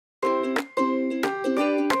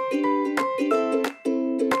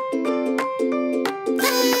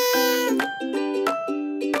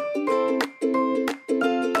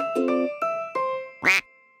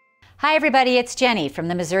Hi everybody, it's Jenny from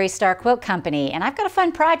the Missouri Star Quilt Company, and I've got a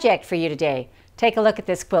fun project for you today. Take a look at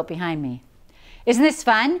this quilt behind me. Isn't this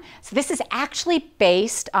fun? So this is actually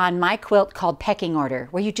based on my quilt called Pecking Order,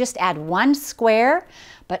 where you just add one square,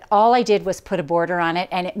 but all I did was put a border on it,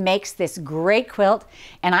 and it makes this great quilt,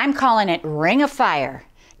 and I'm calling it Ring of Fire.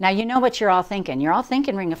 Now you know what you're all thinking. You're all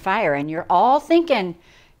thinking Ring of Fire, and you're all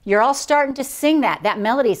starting to sing that. That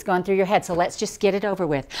melody's going through your head, so let's just get it over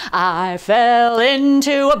with. I fell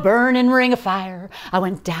into a burning ring of fire. I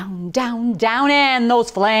went down, down, down, and those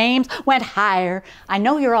flames went higher. I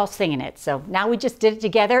know you're all singing it, so now we just did it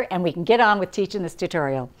together, and we can get on with teaching this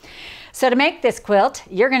tutorial. So to make this quilt,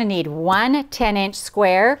 you're gonna need one 10-inch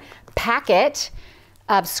square packet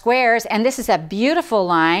of squares, and this is a beautiful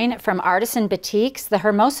line from Artisan Batiks, the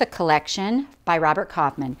Hermosa collection by Robert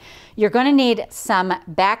Kaufman. You're going to need some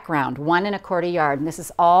background, 1 1/4 yard, and this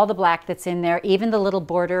is all the black that's in there, even the little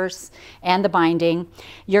borders and the binding.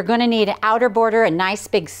 You're going to need an outer border, a nice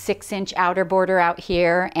big 6-inch outer border out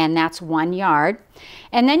here, and that's 1 yard.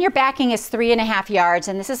 And then your backing is 3 1/2 yards,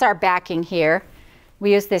 and this is our backing here.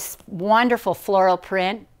 We use this wonderful floral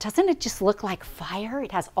print. Doesn't it just look like fire?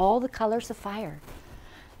 It has all the colors of fire.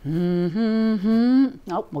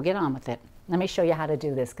 Oh, we'll get on with it. Let me show you how to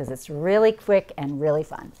do this because it's really quick and really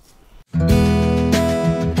fun.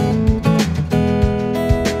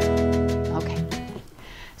 Okay,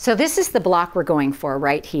 so this is the block we're going for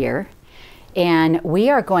right here, and we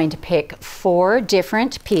are going to pick 4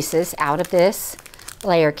 different pieces out of this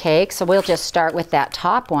layer cake. So we'll just start with that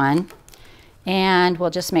top one, and we'll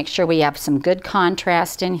just make sure we have some good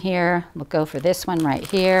contrast in here. We'll go for this one right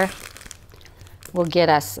here. We'll get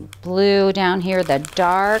us blue down here, the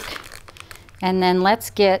dark, and then let's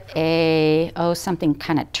get a, something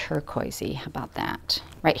kind of turquoisey. How about that?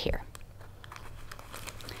 Right here.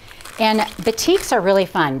 And batiks are really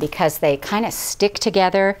fun because they kind of stick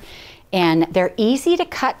together and they're easy to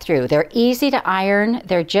cut through. They're easy to iron.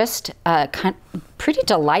 They're just pretty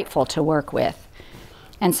delightful to work with.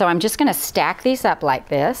 And so I'm just going to stack these up like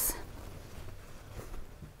this.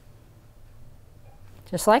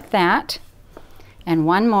 Just like that. And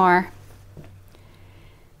one more.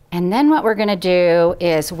 And then what we're going to do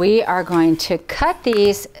is we are going to cut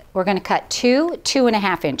these. We're going to cut 2 2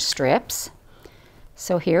 1/2-inch strips.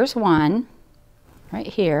 So here's one right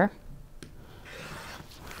here.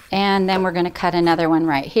 And then we're going to cut another one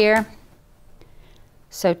right here.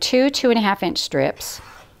 So 2 2 1/2-inch strips.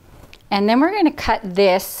 And then we're going to cut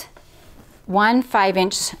this 1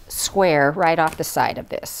 5-inch square right off the side of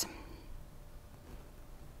this.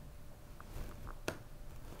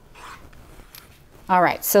 All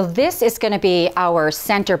right, so this is going to be our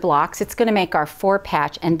center blocks. It's going to make our 4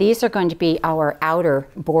 patch, and these are going to be our outer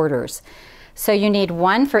borders. So you need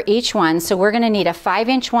 1 for each one. So we're going to need a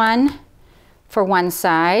 5-inch one for one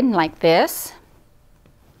side, like this.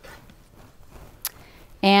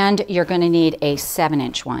 And you're going to need a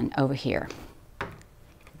 7-inch one over here.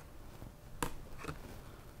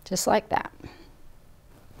 Just like that.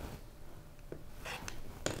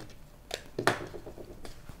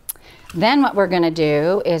 Then what we're going to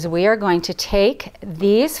do is we are going to take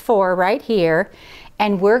these 4 right here,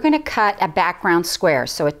 and we're going to cut a background square.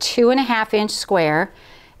 So a 2 1/2-inch square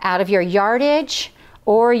out of your yardage,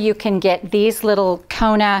 or you can get these little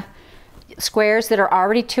Kona squares that are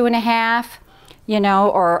already 2 1/2, you know,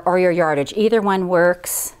 or your yardage. Either one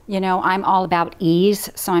works. You know, I'm all about ease,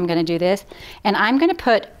 so I'm going to do this. And I'm going to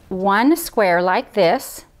put 1 square like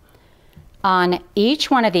this on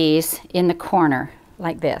each one of these in the corner,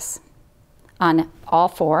 like this, on all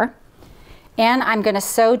 4. And I'm going to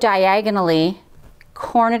sew diagonally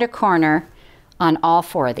corner to corner on all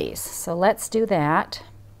 4 of these. So let's do that.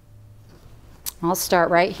 I'll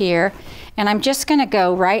start right here, and I'm just going to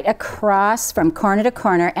go right across from corner to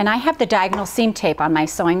corner, and I have the diagonal seam tape on my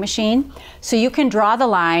sewing machine, so you can draw the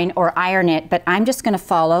line or iron it, but I'm just going to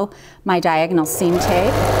follow my diagonal seam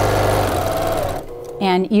tape.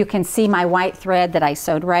 And you can see my white thread that I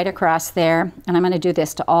sewed right across there, and I'm going to do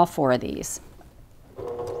this to all 4 of these.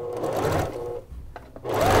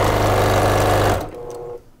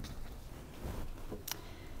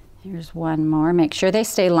 Here's one more. Make sure they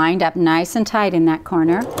stay lined up nice and tight in that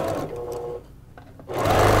corner.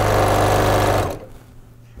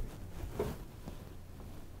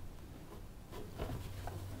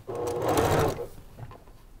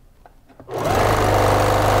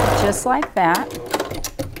 Just like that.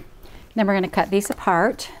 Then we're going to cut these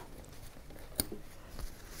apart.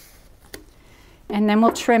 And then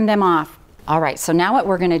we'll trim them off. All right, so now what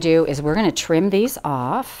we're going to do is we're going to trim these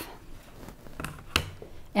off.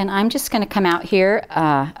 And I'm just going to come out here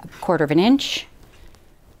a 1/4 inch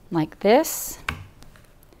like this,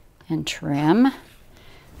 and trim. And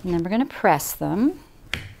then we're going to press them.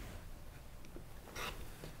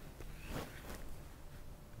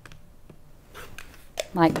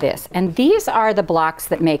 Like this. And these are the blocks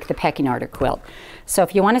that make the Pecking Order quilt. So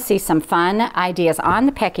if you want to see some fun ideas on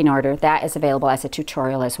the Pecking Order, that is available as a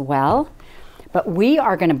tutorial as well. But we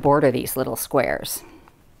are going to border these little squares.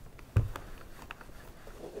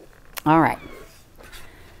 All right.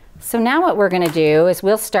 So now what we're going to do is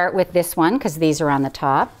we'll start with this one because these are on the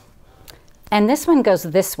top. And this one goes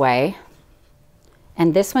this way.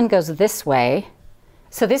 And this one goes this way.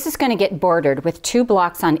 So this is going to get bordered with 2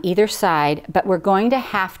 blocks on either side, but we're going to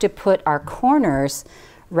have to put our corners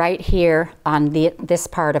right here on this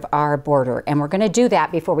part of our border. And we're going to do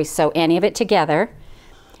that before we sew any of it together.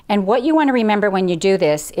 And what you want to remember when you do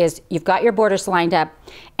this is you've got your borders lined up,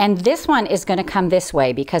 and this one is going to come this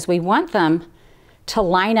way because we want them to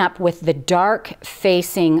line up with the dark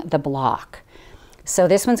facing the block. So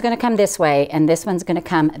this one's going to come this way, and this one's going to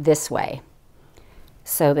come this way.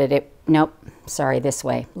 So that it, nope, sorry, this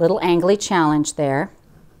way. Little angly challenge there.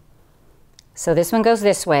 So this one goes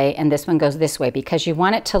this way and this one goes this way because you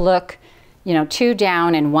want it to look, you know, 2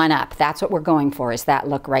 down and 1 up. That's what we're going for, is that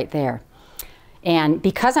look right there. And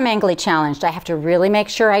because I'm angly challenged, I have to really make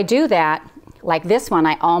sure I do that. Like this one,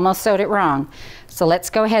 I almost sewed it wrong. So let's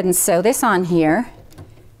go ahead and sew this on here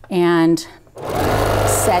and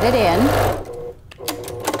set it in.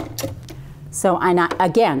 So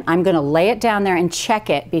again, I'm going to lay it down there and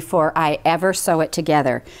check it before I ever sew it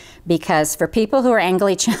together. Because for people who are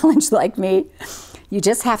angly challenged like me, you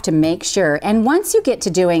just have to make sure. And once you get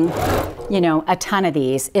to doing, you know, a ton of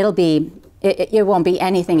these, it won't be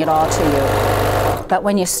anything at all to you. But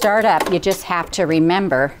when you start up, you just have to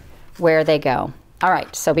remember where they go. All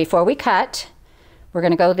right, so before we cut, we're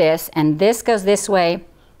going to go this, and this goes this way,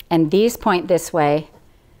 and these point this way,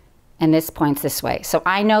 and this points this way. So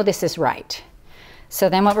I know this is right. So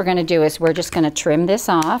then what we're going to do is we're just going to trim this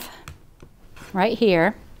off right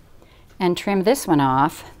here and trim this one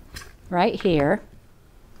off right here.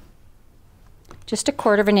 Just a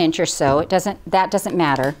 1/4 inch or so. That doesn't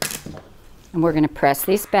matter. And we're going to press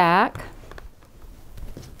these back.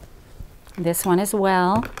 This one as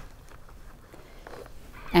well.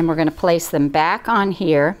 And we're going to place them back on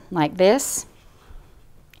here like this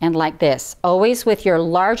and like this. Always with your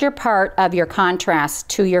larger part of your contrast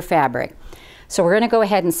to your fabric. So we're going to go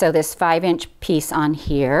ahead and sew this 5-inch piece on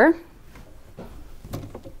here.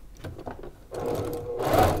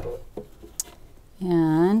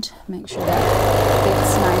 And make sure that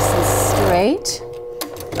fits nice and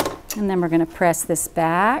straight. And then we're going to press this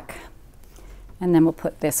back, and then we'll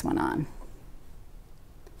put this one on.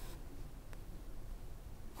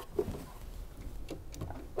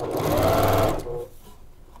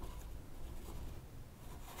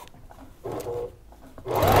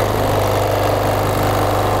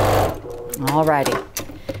 Alrighty,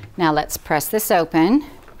 now let's press this open,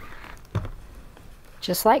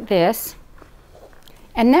 just like this.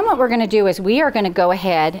 And then what we're going to do is we are going to go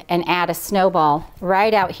ahead and add a snowball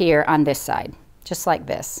right out here on this side, just like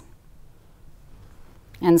this.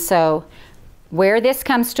 And so where this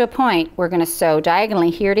comes to a point, we're going to sew diagonally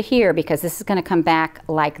here to here because this is going to come back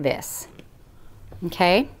like this.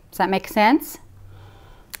 Okay, does that make sense?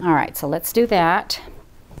 All right, so let's do that.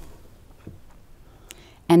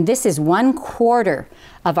 And this is 1/4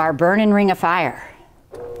 of our burning ring of fire.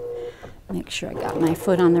 Make sure I got my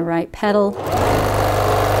foot on the right pedal.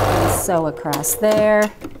 And sew across there.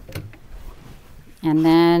 And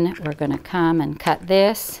then we're going to come and cut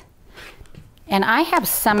this. And I have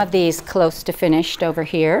some of these close to finished over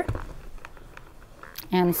here.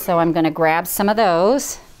 And so I'm going to grab some of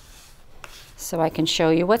those so I can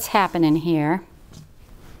show you what's happening here.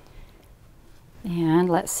 And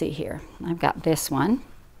let's see here. I've got this one.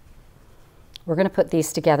 We're going to put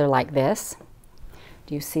these together like this.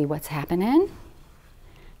 Do you see what's happening?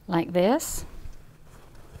 Like this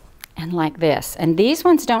and like this. And these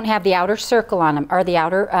ones don't have the outer circle on them, or the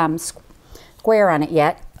outer square on it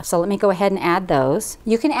yet. So let me go ahead and add those.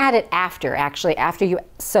 You can add it after, actually. After you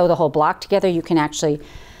sew the whole block together, you can actually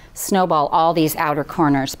snowball all these outer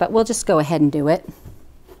corners. But we'll just go ahead and do it.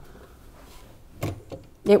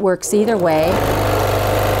 It works either way.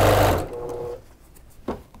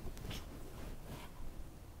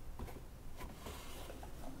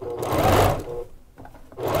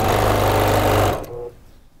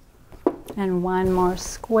 And one more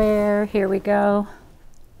square, here we go.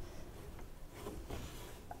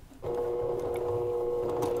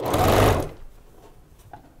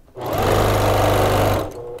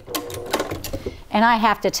 And I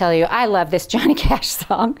have to tell you, I love this Johnny Cash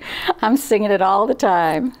song. I'm singing it all the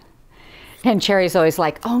time. And Cherry's always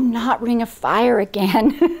like, oh, not Ring of Fire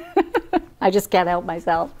again. I just can't help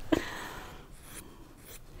myself.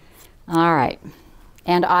 All right.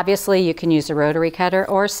 And obviously you can use a rotary cutter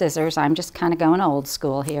or scissors. I'm just kind of going old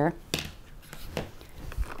school here.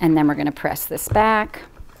 And then we're going to press this back.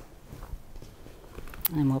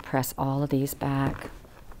 And we'll press all of these back.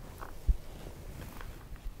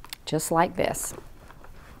 Just like this.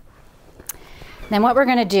 Then what we're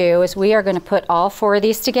going to do is we are going to put all 4 of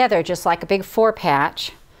these together just like a big 4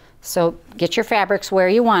 patch. So get your fabrics where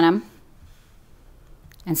you want them.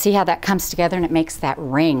 And see how that comes together and it makes that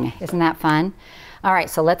ring. Isn't that fun? All right,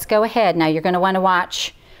 so let's go ahead. Now you're going to want to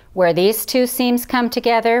watch where these 2 seams come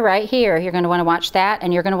together right here. You're going to want to watch that,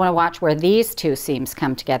 and you're going to want to watch where these 2 seams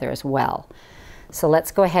come together as well. So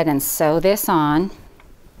let's go ahead and sew this on.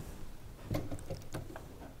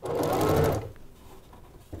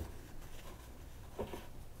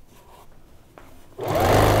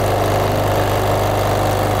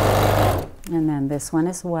 And then this one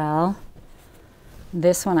as well.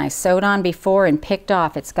 This one I sewed on before and picked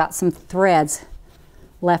off. It's got some threads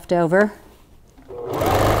left over.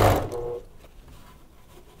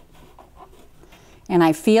 And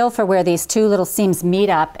I feel for where these 2 little seams meet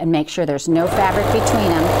up and make sure there's no fabric between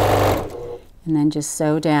them. And then just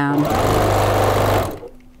sew down.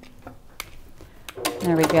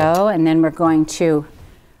 There we go. And then we're going to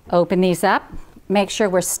open these up, make sure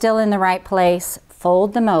we're still in the right place,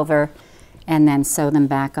 fold them over, and then sew them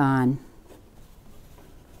back on.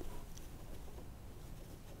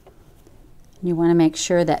 You want to make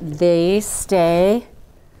sure that they stay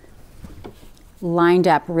lined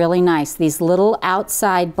up really nice. These little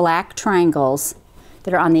outside black triangles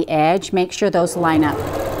that are on the edge, make sure those line up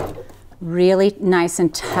really nice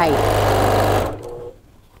and tight.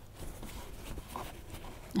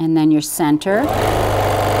 And then your center.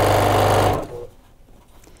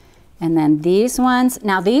 And then these ones,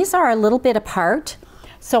 now these are a little bit apart.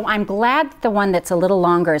 So I'm glad the one that's a little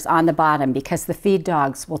longer is on the bottom because the feed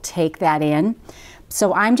dogs will take that in.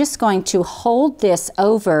 So I'm just going to hold this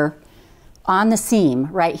over on the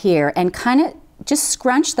seam right here and kind of just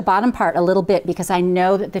scrunch the bottom part a little bit because I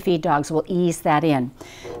know that the feed dogs will ease that in.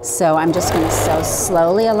 So I'm just going to sew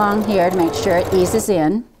slowly along here to make sure it eases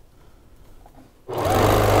in.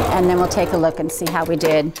 And then we'll take a look and see how we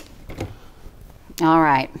did. All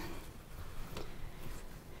right.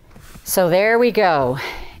 So there we go.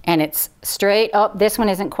 And it's straight. Oh, this one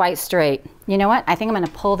isn't quite straight. You know what? I think I'm going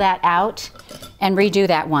to pull that out and redo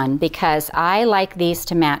that one because I like these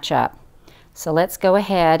to match up. So let's go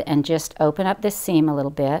ahead and just open up this seam a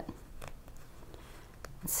little bit.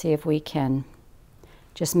 Let's see if we can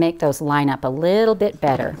just make those line up a little bit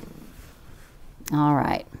better. All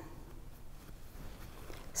right.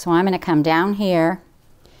 So I'm going to come down here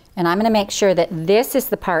and I'm going to make sure that this is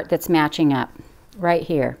the part that's matching up right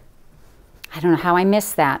here. I don't know how I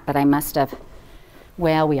missed that, but I must have.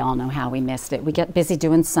 Well, we all know how we missed it. We get busy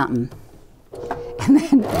doing something.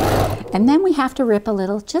 And then we have to rip a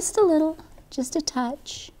little, just a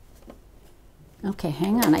touch. Okay,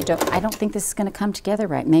 hang on. I don't think this is going to come together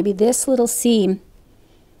right. Maybe this little seam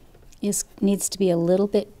needs to be a little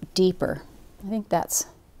bit deeper. I think that's,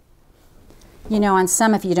 you know, on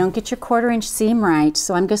some if you don't get your 1/4 inch seam right,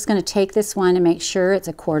 so I'm just going to take this one and make sure it's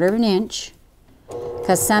a 1/4 inch.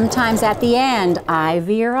 Because sometimes at the end, I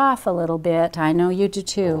veer off a little bit. I know you do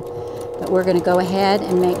too. But we're going to go ahead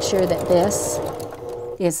and make sure that this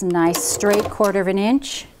is nice, straight 1/4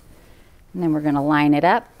 inch. And then we're going to line it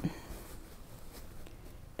up.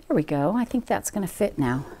 There we go. I think that's going to fit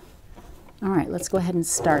now. All right, let's go ahead and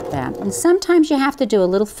start that. And sometimes you have to do a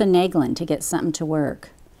little finagling to get something to work.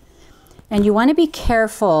 And you want to be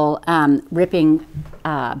careful ripping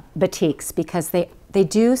batiks because they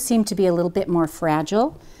do seem to be a little bit more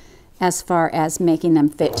fragile as far as making them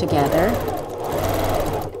fit together.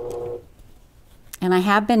 And I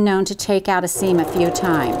have been known to take out a seam a few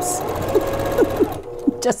times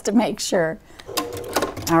just to make sure.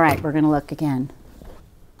 All right, we're going to look again.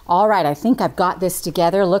 All right, I think I've got this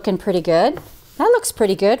together looking pretty good. That looks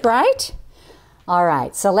pretty good, right? All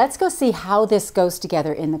right, so let's go see how this goes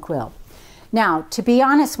together in the quilt. Now, to be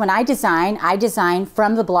honest, when I design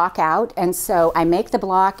from the block out, and so I make the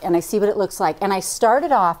block and I see what it looks like. And I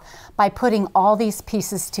started off by putting all these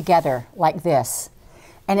pieces together like this.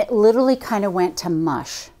 And it literally kind of went to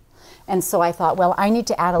mush. And so I thought, well, I need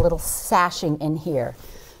to add a little sashing in here.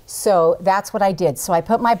 So that's what I did. So I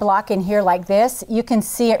put my block in here like this. You can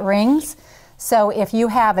see it rings. So if you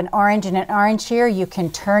have an orange and an orange here, you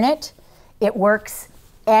can turn it. It works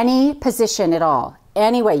any position at all.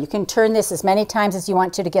 Anyway, you can turn this as many times as you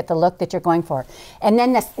want to get the look that you're going for. And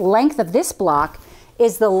then the length of this block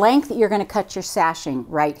is the length that you're going to cut your sashing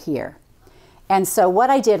right here. And so what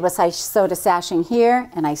I did was I sewed a sashing here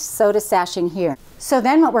and I sewed a sashing here. So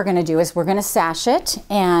then what we're going to do is we're going to sash it,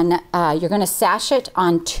 and you're going to sash it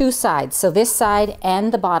on two sides. So this side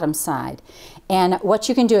and the bottom side. And what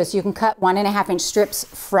you can do is you can cut 1.5 inch strips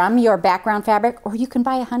from your background fabric, or you can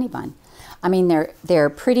buy a honey bun. I mean, they're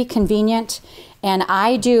pretty convenient. And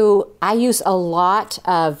I use a lot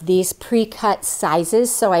of these pre-cut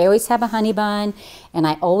sizes. So I always have a honey bun, and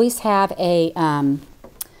I always have a,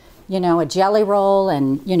 you know, a jelly roll,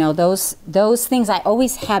 and you know, those things I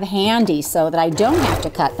always have handy so that I don't have to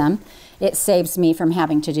cut them. It saves me from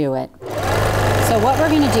having to do it. So what we're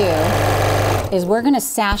going to do is we're going to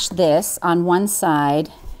sash this on one side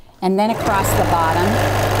and then across the bottom.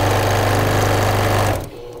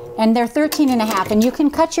 And they're 13.5, and you can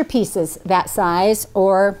cut your pieces that size,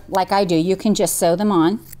 or like I do, you can just sew them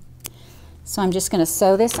on. So I'm just going to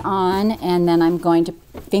sew this on, and then I'm going to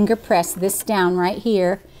finger press this down right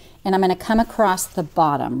here. And I'm going to come across the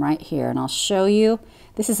bottom right here, and I'll show you.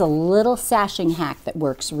 This is a little sashing hack that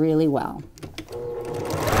works really well.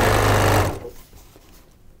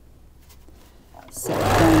 So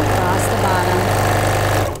going across the bottom,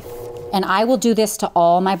 and I will do this to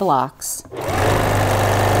all my blocks.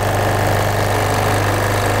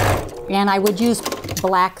 And I would use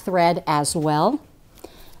black thread as well.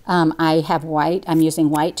 I have white. I'm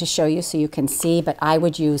using white to show you so you can see, but I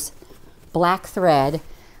would use black thread.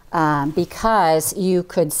 Because you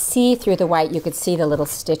could see through the white, you could see the little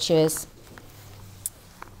stitches,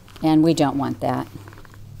 and we don't want that.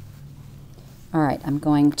 All right, I'm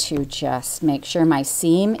going to just make sure my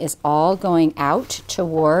seam is all going out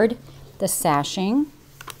toward the sashing,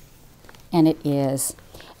 and it is.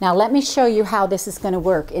 Now let me show you how this is going to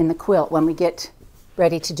work in the quilt when we get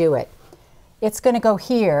ready to do it. It's going to go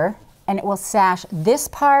here, and it will sash this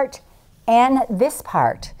part and this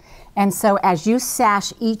part. And so as you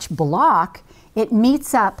sash each block, it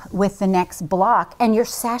meets up with the next block, and your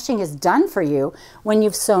sashing is done for you when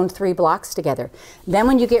you've sewn 3 blocks together. Then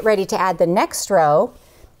when you get ready to add the next row,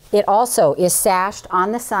 it also is sashed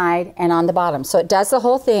on the side and on the bottom. So it does the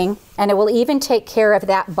whole thing, and it will even take care of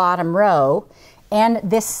that bottom row and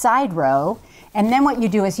this side row. And then what you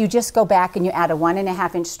do is you just go back and you add a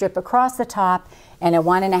 1.5 inch strip across the top and a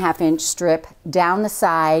 1.5 inch strip down the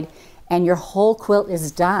side, and your whole quilt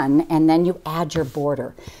is done, and then you add your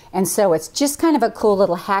border. And so it's just kind of a cool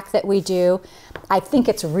little hack that we do. I think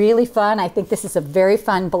it's really fun. I think this is a very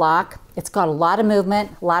fun block. It's got a lot of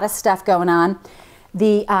movement, a lot of stuff going on.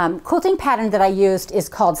 The quilting pattern that I used is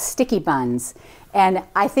called Sticky Buns. And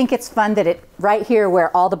I think it's fun that it, right here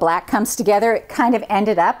where all the black comes together, it kind of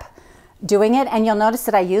ended up doing it. And you'll notice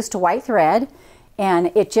that I used white thread,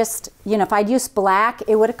 and it just, you know, if I'd used black,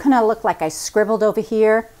 it would have kind of looked like I scribbled over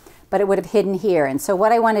here, but it would have hidden here. And so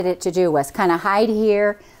what I wanted it to do was kind of hide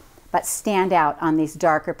here, but stand out on these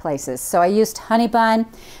darker places. So I used honey bun.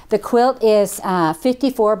 The quilt is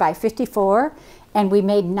 54 by 54, and we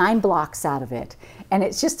made 9 blocks out of it. And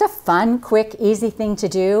it's just a fun, quick, easy thing to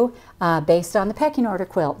do based on the Pecking Order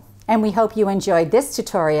quilt. And we hope you enjoyed this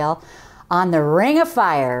tutorial on the Ring of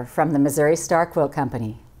Fire from the Missouri Star Quilt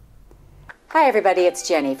Company. Hi everybody, it's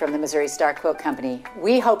Jenny from the Missouri Star Quilt Company.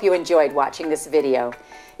 We hope you enjoyed watching this video.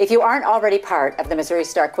 If you aren't already part of the Missouri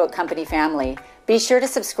Star Quilt Company family, be sure to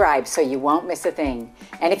subscribe so you won't miss a thing.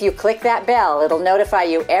 And if you click that bell, it'll notify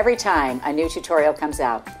you every time a new tutorial comes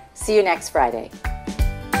out. See you next Friday.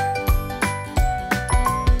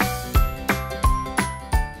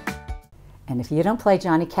 And if you don't play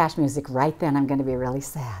Johnny Cash music right then, I'm going to be really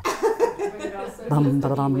sad. Bum,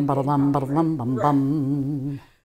 ba-da-dum, ba-da-dum, ba-da-dum, bum, bum.